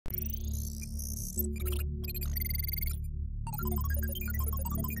අයිබෝයින්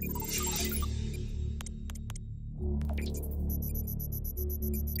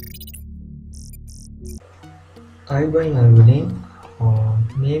අයිබෝනේ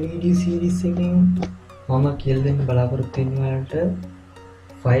මේ video series එකෙන් මම කියලා දෙන්න බලාපොරොත්තු වෙන්නේ ඔයාලට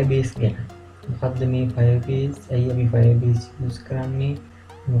Firebase ගැන. මොකද්ද මේ Firebase? ඇයි අපි Firebase use කරන්නේ?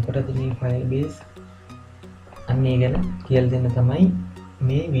 මොකටද මේ Firebase? අන්න ඒ ගැන කියලා දෙන්න තමයි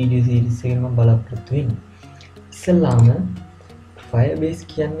මේ වීඩියෝ සීරීස් එකෙන් මම බලාපොරොත්තු වෙන්නේ. ඉස්සෙල්ලාම Firebase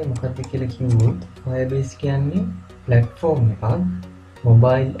කියන්නේ මොකක්ද කියලා කිව්වොත් Firebase කියන්නේ platform එකක්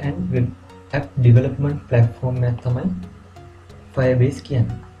mobile and web app development platform එකක් තමයි Firebase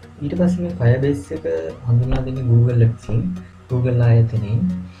කියන්නේ. ඊට පස්සේ මේ Firebase එක හඳුන්වා දෙන්නේ Google එකකින් Google ආයතනයෙන්.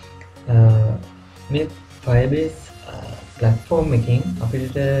 මේ Firebase platform එකෙන්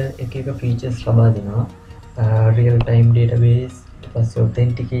අපිට එක එක features ලබා දෙනවා. real time database, ඊට පස්සේ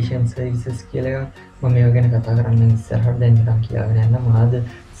authentication services කියලා එකක්. මම මේවා ගැන කතා කරන්න ඉස්සරහට දැන් නිකන් කියාගෙන යන්න මොනවාද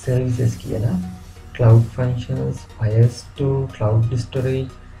services කියලා. cloud functions, Firestore, cloud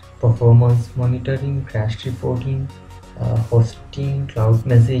storage, performance monitoring, crash reporting, hosting, cloud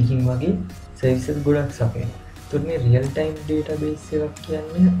messaging වගේ services ගොඩක් සපයනවා. ඒතකොට මේ real time database එකක්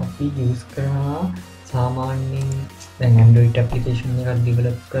කියන්නේ අපි use කරනවා සාමාන්‍යයෙන් දැන් Android application එකක්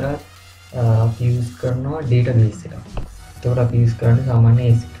develop කරත් අපි use කරනවා database එකක්. ඒතකොට අපි use කරන්නේ සාමාන්‍ය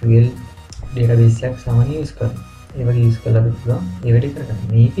SQL database එකක් සාමාන්‍ය use කරනවා. ඒ වගේ use කරලා අපි පුළුවන් ඒ වැඩේ කරගන්න.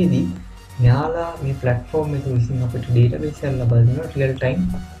 මේකෙදි මෙයාලා මේ platform එක විසින් අපිට database එකක් ලබා දෙනවා real time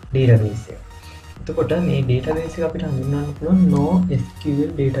database එක. එතකොට මේ database එක අපිට හඳුන්වන්න පුළුවන්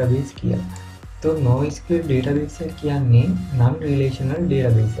NoSQL database කියලා. તો NoSQL database එක කියන්නේ non relational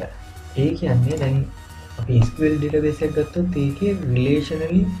database එක. ඒ කියන්නේ දැන් අපි SQL database එකක් ගත්තොත් ඒකේ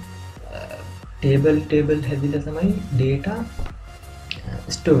relationally table හැදිලා තමයි data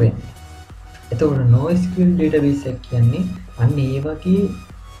store වෙන්නේ. එතකොට NoSQL database එක කියන්නේ අන්න ඒ වගේ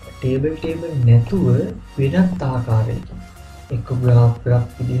table නැතුව වෙනත් ආකාරයකින් එක graph එකක්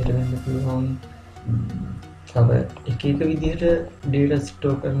විදිහට වෙන්න පුළුවන්. තව එක විදිහට data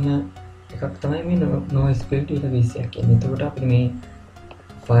store කරන එකක් තමයි මේ NoSQL database එක කියන්නේ. එතකොට අපිට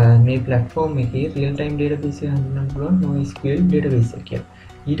මේ platform එකේ real time database එක හඳුන්වන්න පුළුවන් NoSQL database එක කියලා.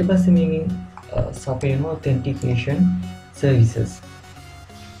 ඊට පස්සේ මේකෙන් සපයන authentication services.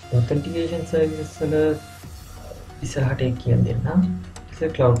 authentication services වල ඉස්සරහට ඒක කියන දෙන්න.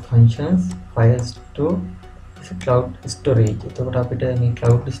 cloud functions, Firestore, cloud storage. එතකොට අපිට මේ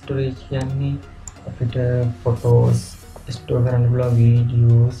cloud storage කියන්නේ අපිට photos store කරන්න පුළුවන්,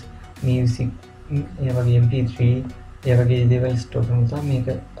 videos, music, ඒ වගේ MP3 ඒ වගේ දේවල් store කරන්න තමයි මේක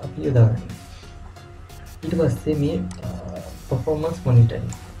අපි යොදාගන්නේ. ඊට පස්සේ මේ performance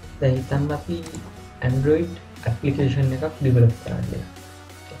monitoring. දැන් හිතන්න අපි Android application එකක් develop කරා කියලා.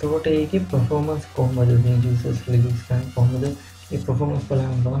 එතකොට ඒකේ performance කොහොමද මේ users use කරන්නේ කොහොමද ඒ performance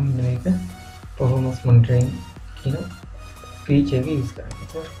බලන්න තමයි මේක performance monitoring කියන feature එක use කරන්නේ.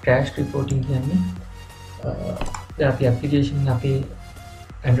 ඒක crash reporting කියන්නේ අපි application අපේ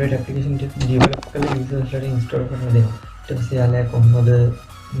Android application develop කරලා users ලාට install කරන්න දෙනවා. ඊට පස්සේ යාළුවා කොහොමද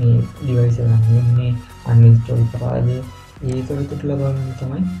මේ device එක ගන්නේ uninstall කරාද ඒ තොරතුරු ලබා ගන්න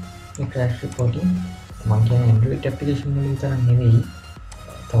තමයි මේ crash reporting. මම කියන්නේ Android application වල විතරක් නෙවෙයි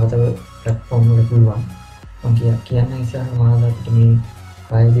තව platform වල පුළුවන්. මම කියන්නේ ඉස්සරහ මොනවද අපිට මේ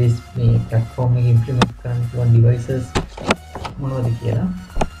Firebase මේ platform එක implement කරන්න පුළුවන් devices මොනවද කියලා.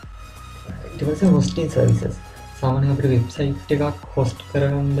 ඊට පස්සේ hosting services. සාමාන්‍යයෙන් අපිට website එකක් host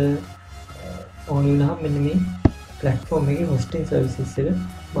කරගන්න ඕන වුණාම මෙන්න මේ platform එකේ hosting services එක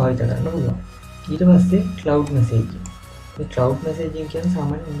භාවිත කරන්න පුළුවන්. ඊට පස්සේ cloud messaging. මේ cloud messaging කියන්නේ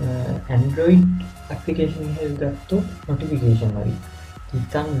සාමාන්‍යයෙන් Android application එකක ගත්තොත් notification වගේ.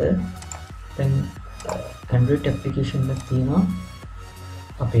 හිතන්න දැන් Android application එකක් තියෙනවා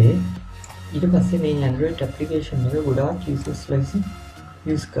අපේ. ඊට පස්සේ මේ Android application එක ගොඩාක් users ලයිසින්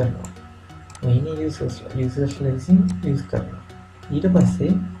use කරනවා. මේ users ලයිසින් use කරනවා. ඊට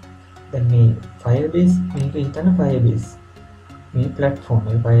පස්සේ දැන් මේ Firebase මේක හිතන්න Firebase මේ platform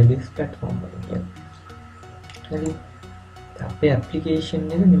එක Firebase platform එක කියන්නේ. හරි. අපේ application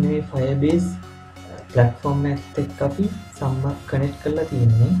එක මෙන්න මේ Firebase platform එකත් එක්ක අපි සම්බන්ධ connect කරලා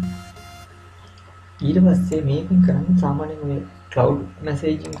තියෙන්නේ. ඊට පස්සේ මේකෙන් කරන්නේ සාමාන්‍යයෙන් මේ cloud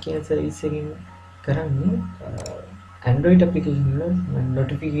messaging කියන service එකකින් කරන්නේ Android application වල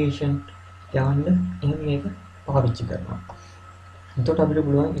notification යවන්න එහෙනම් මේක පාවිච්චි කරනවා. එතකොට අපිට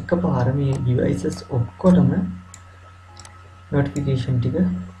පුළුවන් එකපාර මේ devices ඔක්කොටම notification ටික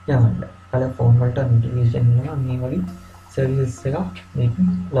යවන්න. අර phone වලට notification එනවා මේ වගේ services එකක් මේකෙන්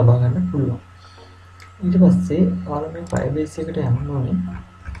ලබා ගන්න පුළුවන්. ඊට පස්සේ ඔයාලා මේ Firebase එකට යන්න ඕනේ.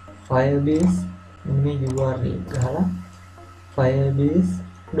 Firebase මේ URL ගහලා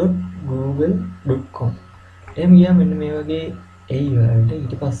firebase.google.com එහෙම ගියා මෙන්න මේ වගේ ඒ URL එක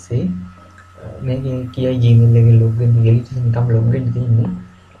ඊට පස්සේ මේකේ කියයි Gmail එකේ login එක නිකම් login තියෙන්නේ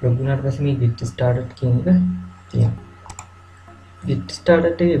login වුණාට පස්සේ මේ get started කියන එක තියෙනවා get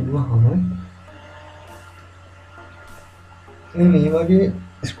started එකේ ගිහම මේ වගේ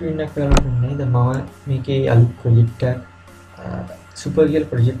screen එකක් කරගන්නේ දැන් මම මේකේ අලුත් project එකක් super real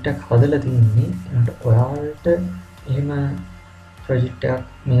project එකක් හදලා තියෙන්නේ ඒකට ඔයාලට එහෙම project එකක්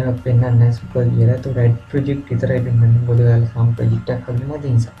මේක පෙන්නන්නේ නැහැ super real ඒක red project විතරයි පෙන්නන්නේ මොකද ඔයාලා සාම project එකක් හදන්න නැති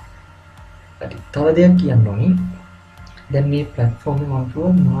නිසා හරි තව දෙයක් කියන්න ඕනේ දැන් මේ platform එක මම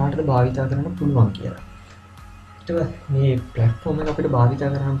කිව්වා මොනවටද භාවිතා කරන්න පුළුවන් කියලා ඊට පස්සේ මේ platform එක අපිට භාවිතා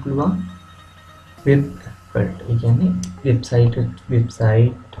කරන්න පුළුවන් web වලට ඒ කියන්නේ website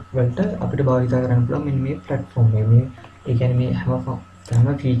වලට අපිට භාවිතා කරන්න පුළුවන් මෙන්න මේ platform එක මේ ඒ කියන්නේ මේ හැම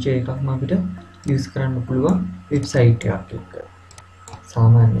feature එකක්ම අපිට use කරන්න පුළුවන් website එකක් එක්ක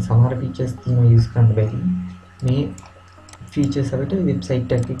සාමාන්‍ය සමහර features තියෙනවා use කරන්න බැරි මේ features අපිට website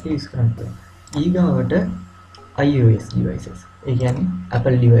එකක් එක්ක use කරන්න පුළුවන් ඊගාවට iOS devices ඒ කියන්නේ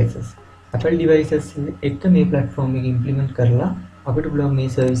Apple devices එක්ක මේ platform එක implement කරලා අපිට පුළුවන් මේ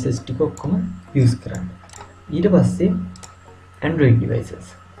services ටික ඔක්කොම use කරන්න ඊට පස්සේ Android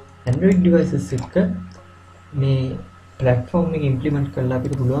devices එක්ක මේ platform එක implement කරලා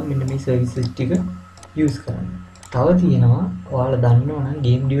අපිට පුළුවන් මෙන්න මේ services ටික use කරන්න. තව තියෙනවා ඔයාලා දන්නවනම්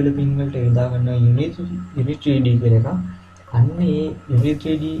game developing වලට යොදා ගන්න Unity 3D කියලා එකක්. අන්න ඒ Unity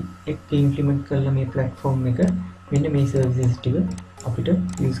 3D එක implement කරලා මේ platform එක මෙන්න මේ services ටික අපිට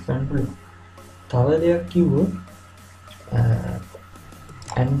use කරන්න පුළුවන්. තව දෙයක් කිව්වොත්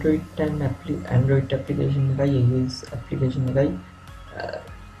Android application එකයි iOS application එකයි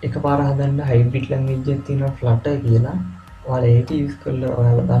එකපාර හදන්න hybrid language එකක් තියෙනවා Flutter කියලා. ඔයාලා ඒක use කරලා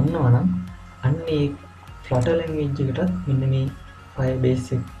ඔයාලා දන්නවනම් අන්න ඒ Flutter language එකටත් මෙන්න මේ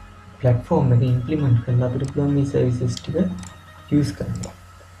Firebase platform එක implement කරලා අපිට පුළුවන් මේ services ටික use කරන්න.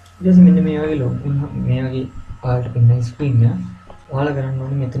 ඊට පස්සේ මෙන්න මේ වගේ login මේ වගේ ඔයාලට පෙන්නන screen එක ඔයාලා කරන්න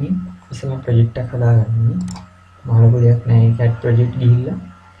ඕනේ මෙතනින් ඉස්සෙල්ලා project එකක් හදාගන්න. මාළු දෙයක් නෑ ඒක add project ගිහිල්ලා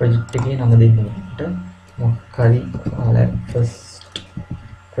project එකේ නම දෙන්න ඕනේ. මොකක් හරි ඔයාලා first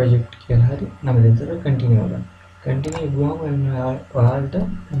project කියලා හරි නම දෙන්න continue කරන්න. continue ගුවම ඔයාලට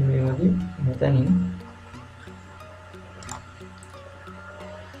මේ වගේ මෙතනින්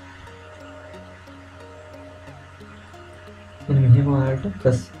මෙහෙම ඔයාලට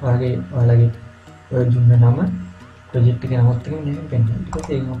first ඔයාලගේ version නම project එකේ නමත් එක්ක මෙහෙම පෙන්නනවා. ඊට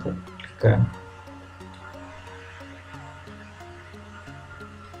පස්සේ ඒක මොකද click කරන්න.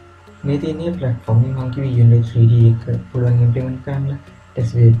 මේ තියෙන platform එක මම කිව්වේ Unity 3D එක පුළුවන් implement කරන්න.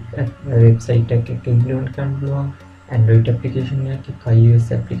 website එකක් එක්ක implement කරන්න පුළුවන්. Android application එකක් එක්ක iOS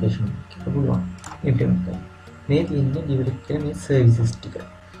application එකක් පුළුවන් implement කරන්න. මේ තියෙන්නේ develop කරන මේ services ටික.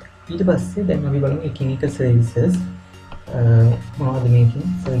 ඊට පස්සේ දැන් අපි බලමු එකින් එක services මොනවද මේකෙන්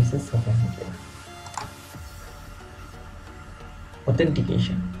services හදන්නේ කියලා.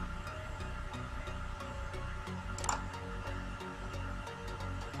 Authentication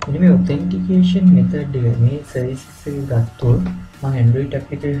මේ authentication method එක මේ services එක ගත්තොත් මම Android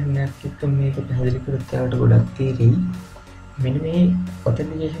application එකක් එක්ක මේක පැහැදිලි කරත් ඔයාලට ගොඩක් තේරෙයි. මෙන්න මේ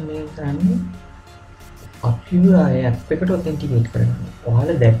authentication එක කරන්නේ අපිව app එකට authenticate කරනවා.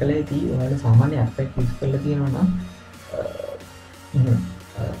 ඔයාලා දැකලා ඇති ඔයාලා සාමාන්‍ය app එකක් use කරලා තියෙනවා නම්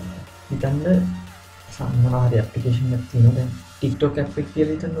හිතන්න සාමාන්‍ය application එකක් තියෙනවා. දැන් TikTok app එක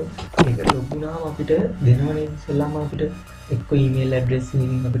කියලා හිතන්න ඒක log වුණාම අපිට දෙනවනේ ඉස්සෙල්ලාම අපිට එක්ක email address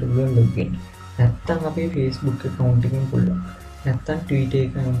එකකින් අපිට පුළුවන් log වෙන්න. නැත්තම් අපේ Facebook account එකකින් පුළුවන්. නැත්තම් Twitter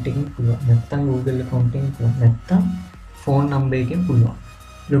account එකකින් පුළුවන්. නැත්තම් Google account එකකින් පුළුවන්. නැත්තම් phone number එකකින් පුළුවන්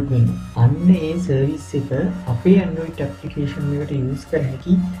log වෙන්න. අන්න ඒ service එක අපේ Android application එකට use කර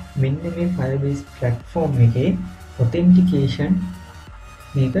හැකි මෙන්න මේ Firebase platform එකේ authentication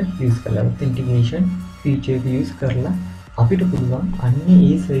මේක use කරලා authentication feature එක use කරලා අපිට පුළුවන් අන්න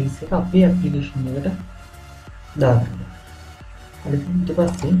ඒ service එක අපේ application එකට දාගන්න. ඊට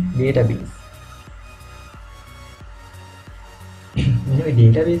පස්සේ database මේ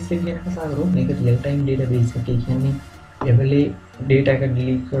database එක ගැන කතා කරමු. මේක real time database එක කියන්නේ එවලේ data එක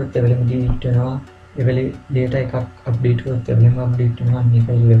delete කරොත් එවලේම delete වෙනවා. එවලේ data එකක් update කරොත් එවලේම update වෙනවා.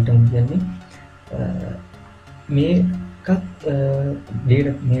 මේකයි real time කියන්නේ. මේ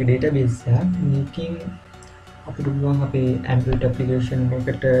database එක මේකෙන් අපිට පුළුවන් අපේ Android application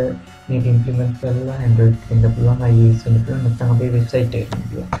එකට මේක implement කරලා Android වෙන්න පුළුවන් iOS වෙන්න පුළුවන් නැත්නම් අපේ website එකට වෙන්න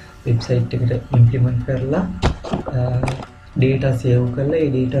පුළුවන්. website එකට implement කරලා data save කරලා ඒ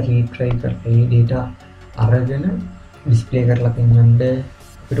data retry කරලා ඒ data අරගෙන display කරලා පෙන්වන්න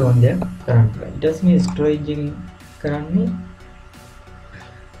අපිට ඕන දෙයක් කරන්න පුළුවන්. ඊට පස්සේ මේ ස්ටෝරේජ් එකෙන් කරන්නේ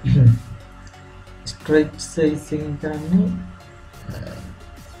storage size එකෙන් කරන්නේ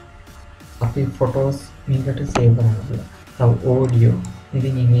අපි photos මේකට save කරන්න පුළුවන්. තව audio,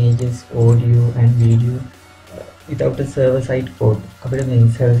 ඉතින් images, audio and video without a server side code. අපිට මේ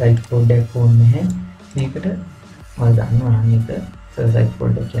server side code එකක් ඕනේ නැහැ. මේකට මම දන්නවා නම් මේක server side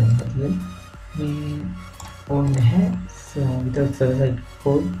code එක කියන්නේ මේ ඕනේ නැහැ. without server side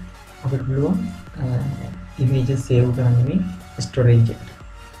code අපිට පුළුවන් images save කරන්න මේ storage එකට.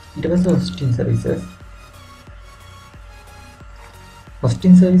 ඊට පස්සේ hosting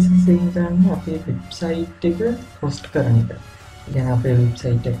services එකෙන් කරන්නේ අපේ වෙබ්සයිට් එක host කරන එක. يعني අපේ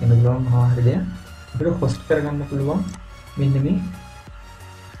වෙබ්සයිට් එකේ පුළුවන් මොනවා දෙයක් අපිට host කරගන්න පුළුවන් මෙන්න මේ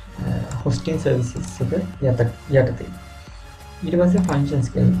hosting services එක යටතේ. ඊට පස්සේ functions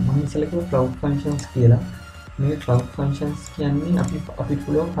කියලා මම ඉස්සෙල්ලා කිව්වා cloud functions කියලා. මේ cloud functions කියන්නේ අපිට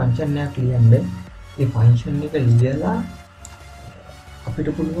පුළුවන් function එකක් ලියන්න. ඒ function එක ලියලා අපිට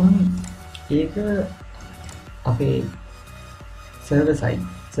පුළුවන් ඒක අපේ server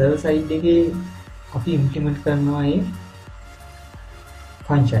side එකේ අපි implement කරනවා ඒ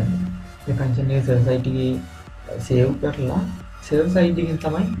function එක. ඒ function එක server side එකේ save කරලා server side එකෙන්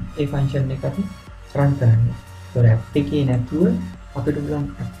තමයි ඒ function එක අපි run කරන්නේ. ඒතර app එකේ නැතුව අපිට පුළුවන්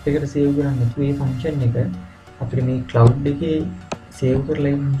app එකට save කරන්න නැතුව ඒ function එක අපිට මේ cloud එකේ save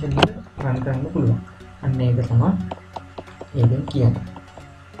කරලා ඒ function එක run කරන්න පුළුවන්. අන්න ඒක තමයි ඒකෙන් කියන්නේ.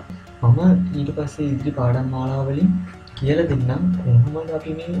 මම ඊට පස්සේ ඉදිරි පාඩම් මාලාවලින් කියලා දෙන්නම් කොහොමද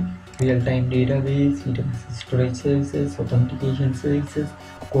අපි මේ real time database, ඊට පස්සේ storage services, authentication services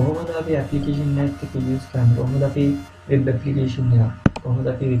කොහොමද අපි application එකත් එක්ක use කරන්නේ, කොහොමද අපි web application එක, කොහොමද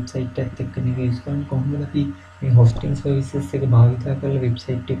අපි website එකත් එක්ක use කරන්නේ, කොහොමද අපි මේ hosting services එක භාවිත කරලා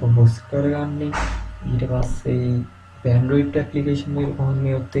website එක host කරගන්නේ, ඊට පස්සේ Android application එක කොහොමද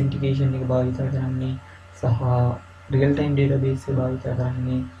මේ authentication එක භාවිත කරන්නේ සහ real time database එක භාවිත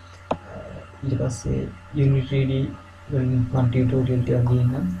කරන්නේ. ඊට පස්සේ Unity වලින් මම ටියුටෝරියල් ටිකක්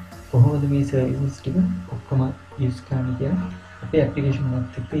ගේන්නම් කොහොමද මේ සර්විසස් ටික ඔක්කොම යූස් කරන්නේ කියලා අපේ ඇප්ලිකේෂන්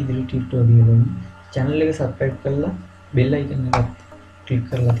එකත් එක්ක ඉදිරි ටියුටෝරියල් වලින් channel එක subscribe කරලා bell icon එකත් click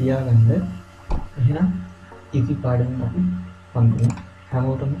කරලා තියාගන්න. එහෙනම් ඉති පාඩම අපි පන්දුන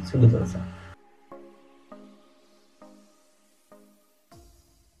හැමෝටම සුබ දවසක්.